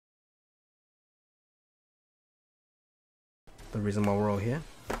the reason why we're all here.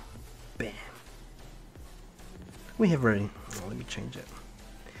 Bam. We have a, oh, let me change it.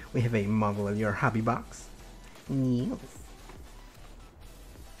 We have a Marvel Allure Hobby box. Yes.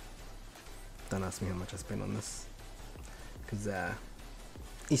 Don't ask me how much I spent on this, because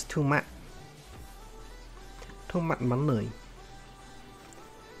it's too much money.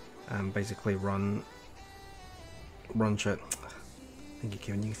 Basically run shirt. Thank you,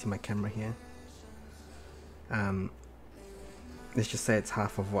 Kevin. You can see my camera here. Let's just say it's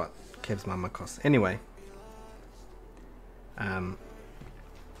half of what Kev's mama costs. Anyway,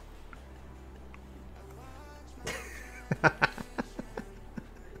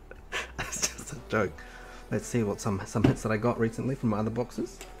 it's just a joke. Let's see what some hits that I got recently from my other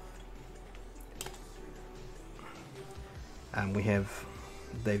boxes. We have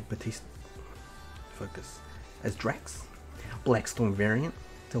Dave Bautista, focus, as Drax, Blackstorm variant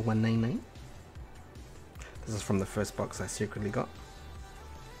to 199. This is from the first box I secretly got.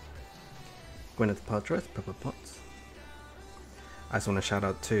 Gwyneth Paltrow, Pepper Potts. I just want to shout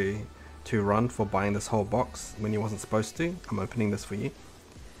out to Ron for buying this whole box when he wasn't supposed to. I'm opening this for you.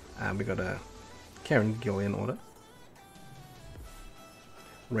 We got a Karen Gillian order.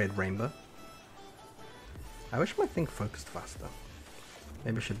 Red Rainbow. I wish my thing focused faster.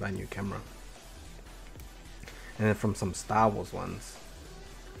 Maybe I should buy a new camera. And then from some Star Wars ones.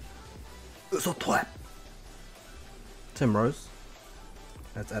 It's a trap! Tim Rose.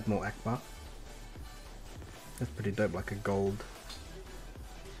 That's Admiral Akbar. That's pretty dope, like a gold.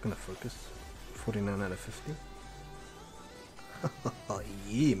 Gonna focus. 49 out of 50. Oh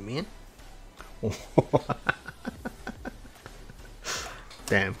yeah, man.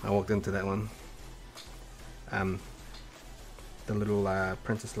 Damn, I walked into that one. The little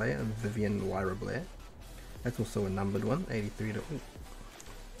Princess Leia, Vivian Lyra Blair. That's also a numbered one, 83 to... Ooh.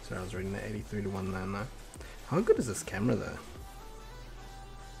 Sorry, I was reading that, 83 to 199. How good is this camera though?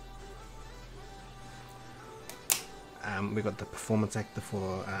 We got the performance actor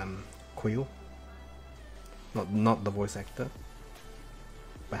for Quill. Not the voice actor.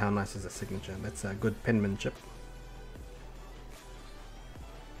 But how nice is the signature? That's a good penmanship.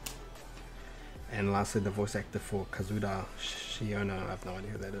 And lastly, the voice actor for Kazuda Shiono. I have no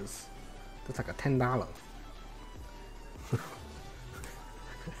idea who that is. That's like a $10.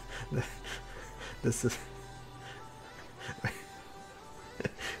 This is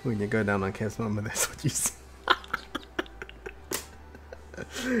when you go down on Kev's mama, that's what you see.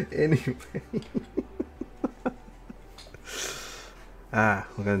 Anyway.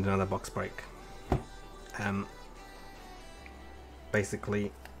 We're gonna do another box break.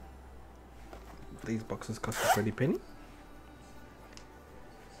 Basically these boxes cost a pretty penny.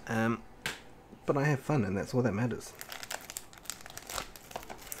 But I have fun and that's all that matters.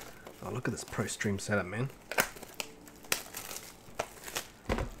 Oh, look at this Pro Stream setup, man.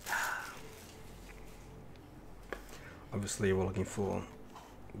 Obviously we're looking for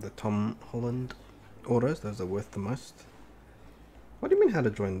the Tom Holland autos. Those are worth the most. What do you mean how to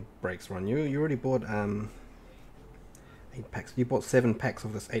join breaks, Ron? You already bought 8 packs. You bought 7 packs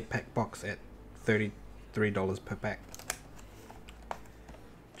of this 8-pack box at $33 per pack.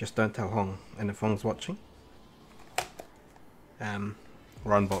 Just don't tell Hong. And if Hong's watching,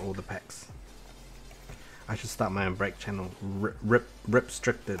 Ron bought all the packs. I should start my own break channel. Rip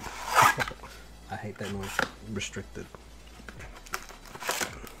restricted. I hate that noise. Restricted.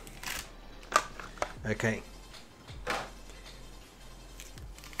 Okay.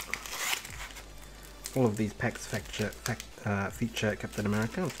 All of these packs feature Captain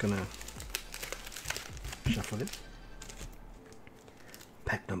America. I'm just gonna shuffle it.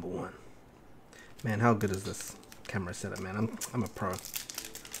 Pack number 1. Man, how good is this camera setup, man? I'm a pro. I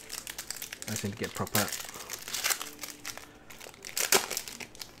just need to get proper.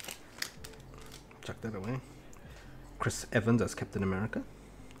 Chuck that away. Chris Evans as Captain America.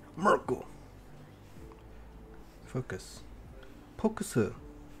 Merkel. Focus. Focus her.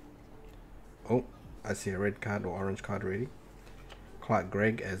 Oh, I see a red card or orange card already. Clark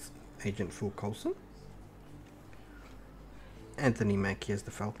Gregg as Agent Phil Coulson. Anthony Mackie as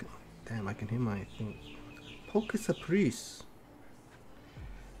the Falcon. Damn, I can hear my thing. Polka Surprise.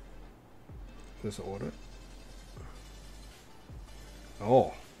 This order.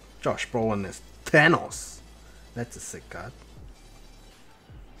 Oh, Josh Brolin as Thanos. That's a sick card.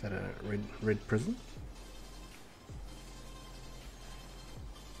 Is that a red prison?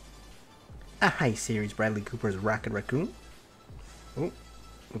 A high series Bradley Cooper as Rocket Raccoon. Oh,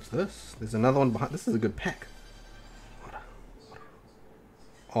 what's this? There's another one behind. This is a good pack.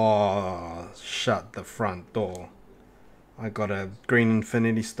 Oh, shut the front door. I got a green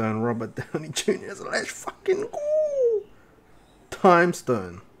Infinity Stone Robert Downey Jr. Let's fucking go. Time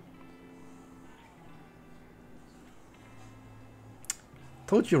Stone.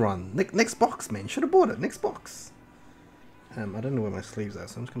 Told you, Ron. Next box, man. Should have bought it. Next box. I don't know where my sleeves are,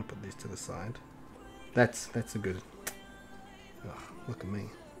 so I'm just gonna put these to the side. That's a good. Oh, look at me.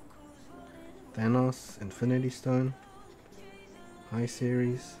 Thanos, Infinity Stone, High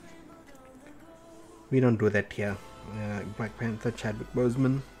Series. We don't do that here. Black Panther, Chadwick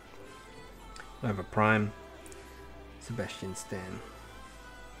Boseman, Nova Prime, Sebastian Stan.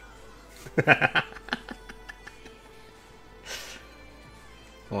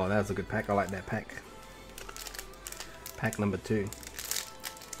 Oh, that was a good pack. I like that pack. Pack number 2.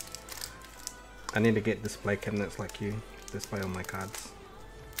 I need to get display cabinets like you. Display all my cards.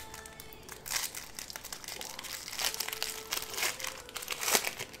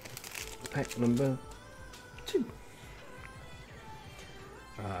 Pack number 2.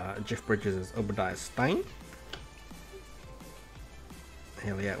 Jeff Bridges is Obadiah Stane.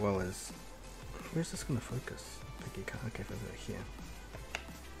 Haley Atwell is... Where's this going to focus? Okay, over here.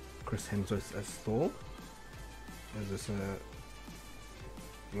 Chris Hemsworth as Thor. Is this a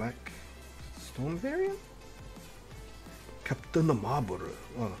Black Storm variant? Captain Marvel.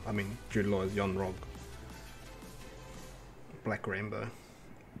 Oh, I mean, Jude Law is Jon Rog. Black Rainbow.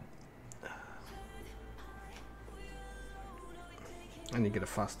 I need to get a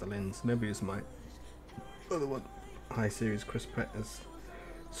faster lens. Maybe it's my other one. High Series Chris Pratt as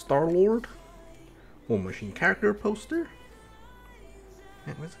Star-Lord. War Machine character poster.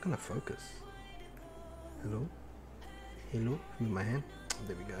 Man, where's it gonna focus? Hello? Hello? Move my hand. Oh,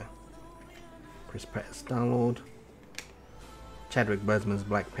 there we go. Chris Pratt as Star-Lord. Chadwick Boseman's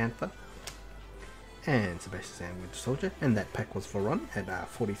Black Panther. And Sebastian Stan Winter Soldier. And that pack was for Ron at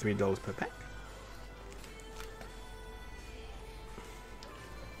 $43 per pack.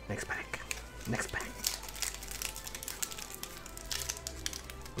 Next pack. Next pack.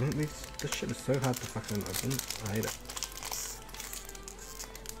 Man, this shit is so hard to fucking open. I hate it.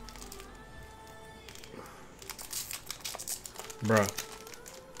 Bro.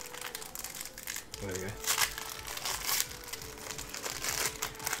 There we go.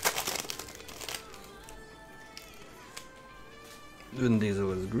 Vin Diesel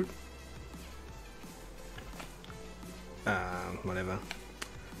was good. Whatever.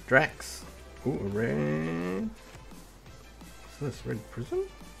 Drax. Ooh, red. What's this? Red Prism?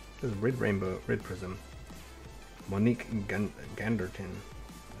 This is Red Rainbow, Red Prism. Monique Ganderton.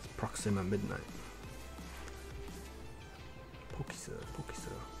 It's Proxima Midnight. Pokisa.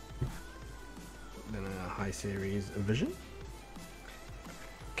 Then a High Series Vision.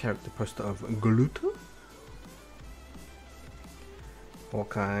 Character poster of Gluto.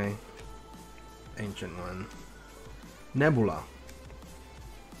 Hawkeye. Ancient One. Nebula.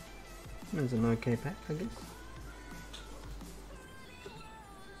 It's an okay pack, I guess.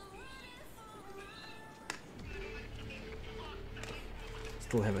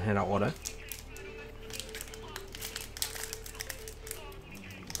 Still haven't had our order.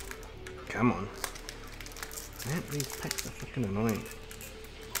 Come on. Man, these packs are fucking annoying.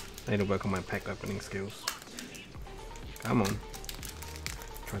 I need to work on my pack opening skills. Come on.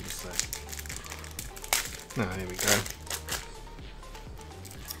 Try this side. No, here we go.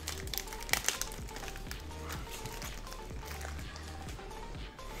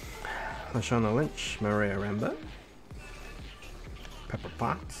 Lashana Lynch, Maria Rambo, Pepper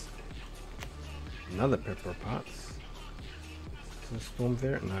Potts, another Pepper Potts, is this Storm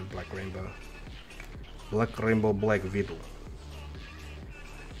there? No, Black Rainbow, Black Rainbow, Black Widow.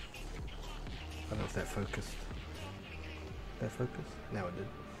 I don't know if that focused. That focused? Now it did.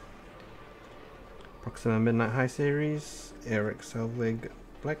 Proxima Midnight High Series, Eric Selvig,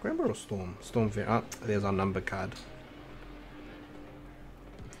 Black Rainbow or Storm? Storm Fair. Oh, there's our number card.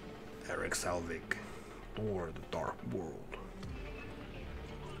 Eric Selvig, Thor, the Dark World.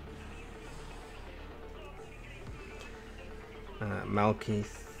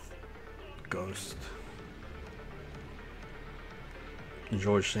 Malkeith, Ghost.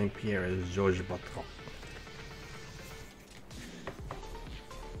 George St. Pierre is George Batrop.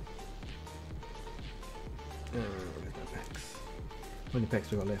 Packs. How many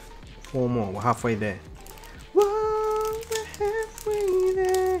packs we got left? 4 more. We're halfway there. Whoa, we're halfway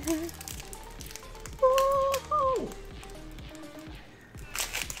there. Whoa.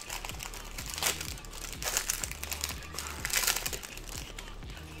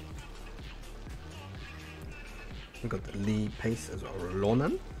 We got the Lee Pace as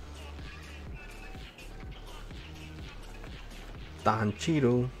Lonan.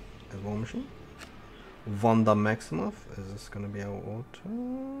 Danchiro as War Machine. Wanda Maximoff. Is this gonna be our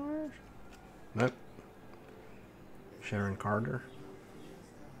auto? Nope. Sharon Carter.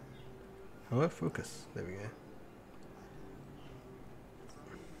 Oh, focus. There we go.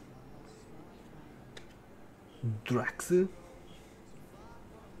 Draxu.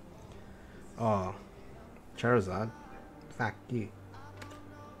 Oh, Charizard. Fuck you.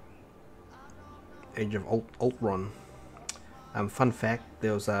 Age of Ultron. Fun fact,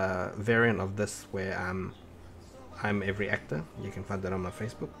 there was a variant of this where I'm every actor. You can find that on my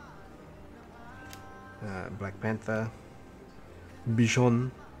Facebook. Black Panther,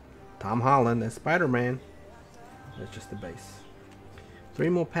 Bichon, Tom Holland as Spider-Man. That's just the base. 3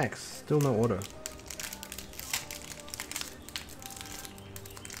 more packs, still no order.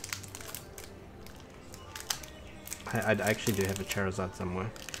 I actually do have a Charizard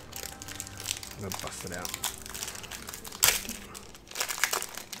somewhere. I'm gonna bust it out.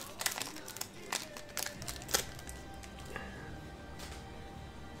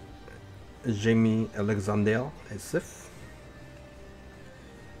 Jamie Alexander as Sif.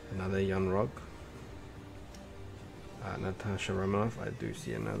 Another Young Rog. Natasha Romanoff. I do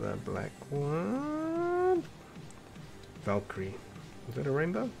see another black one. Valkyrie. Is that a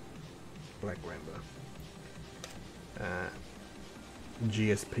rainbow? Black rainbow.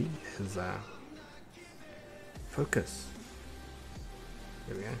 GSP is Focus.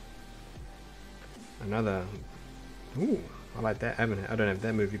 There we go. Another. Ooh, I like that. I don't have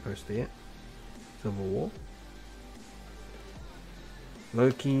that movie poster yet. Civil War.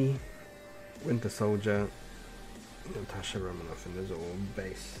 Loki, Winter Soldier, Natasha Romanoff, and those are all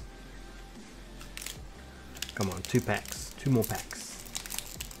base. Come on, 2 packs. 2 more packs.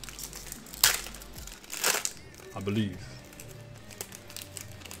 I believe.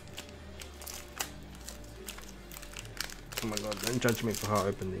 Oh my god, don't judge me for how I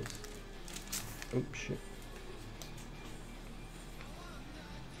open these. Oh shit.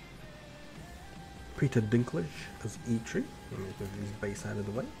 Peter Dinklage as E-Tree. Let me move his base out of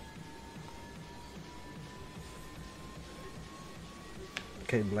the way.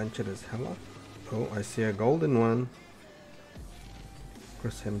 Kate Blanchett as Hela. Oh, I see a golden one.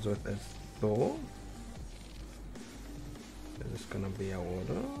 Chris Hemsworth as Thor. Is this gonna be our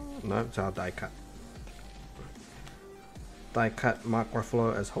order? No, it's our die cut. Die cut Mark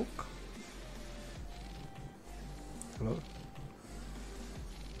Ruffalo as Hulk. Hello?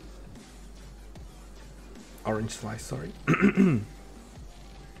 Orange Slice, sorry.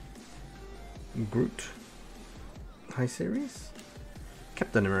 Groot. High Series.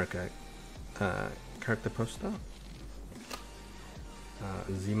 Captain America character poster.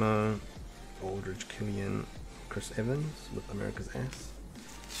 Zemo, Aldrich Killian, Chris Evans with America's ass.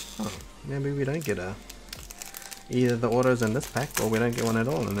 Oh, maybe we don't get either the orders in this pack or we don't get one at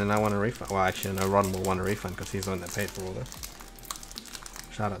all, and then I want a refund. Well, actually, no, Ron will want a refund because he's the one that paid for all this.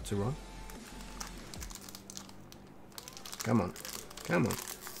 Shout out to Ron. Come on, come on.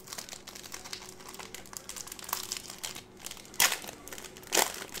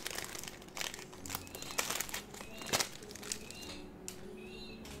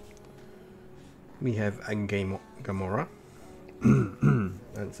 We have a Gamora. Don't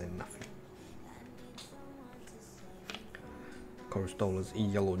say nothing. Corostola's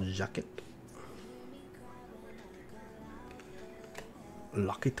Yellow Jacket.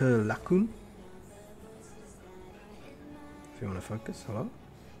 Lakita Laccoon. If you want to focus, hello.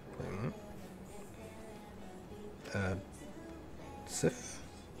 Sif.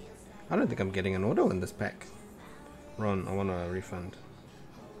 I don't think I'm getting an auto in this pack. Ron, I want a refund.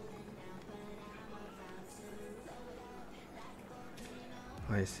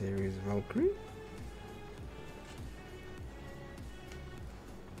 High Series Valkyrie.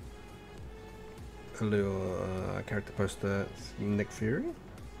 A little character poster, Nick Fury.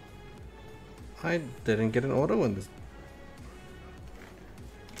 I didn't get an auto in this.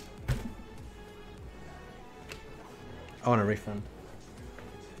 I want a refund.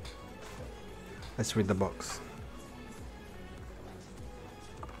 Let's read the box.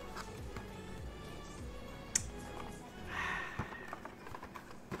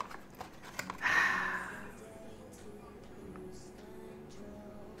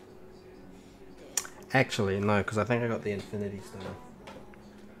 Actually, no, because I think I got the Infinity Stone.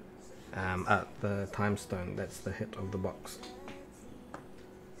 The Time Stone, that's the hit of the box.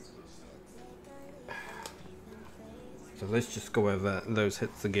 So let's just go over those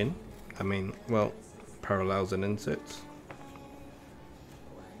hits again. I mean, well, parallels and inserts.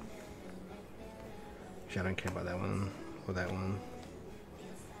 Actually, I don't care about that one or that one.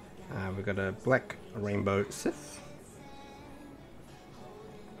 We got a black rainbow Sith.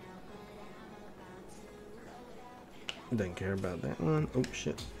 Don't care about that one. Oh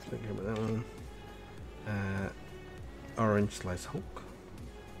shit, don't care about that one. Orange Slice Hulk.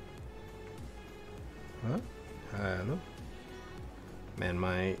 Huh? Hello? Man,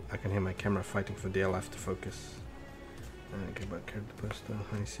 I can hear my camera fighting for dear life to focus. Okay, about character poster,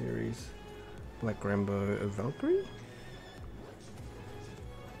 high series. Black Rambo Valkyrie?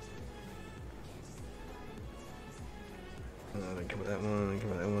 Don't care about that one, don't care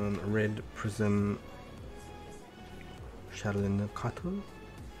about that one. Red Prism Shaolin Kato.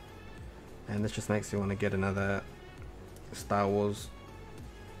 And this just makes you want to get another Star Wars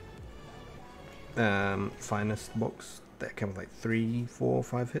finest box that came with like 3, 4,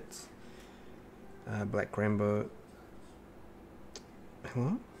 5 hits. Black Rambo.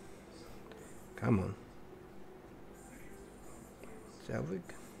 Hello? Come on. Selvig.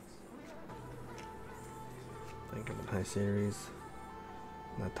 Think of the high series.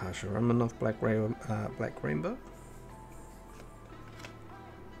 Natasha Romanoff, Black Rainbow.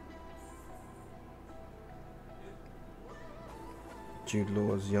 Jude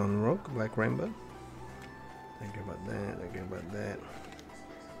Law's Yon Rock, Black Rainbow. Think about that, think about that.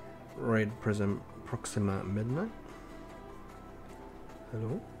 Red Prism Proxima Midnight.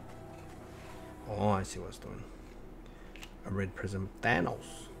 Hello? Oh, I see what it's doing. A Red Prism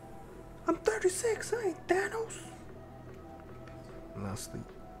Thanos. I'm 36, I ain't Thanos. And lastly,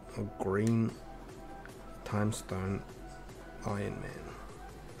 a green Time Stone Iron Man.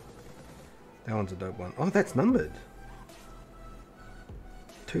 That one's a dope one. Oh, that's numbered.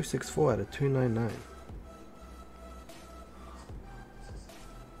 264 out of 299.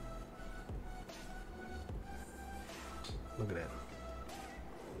 Look at that.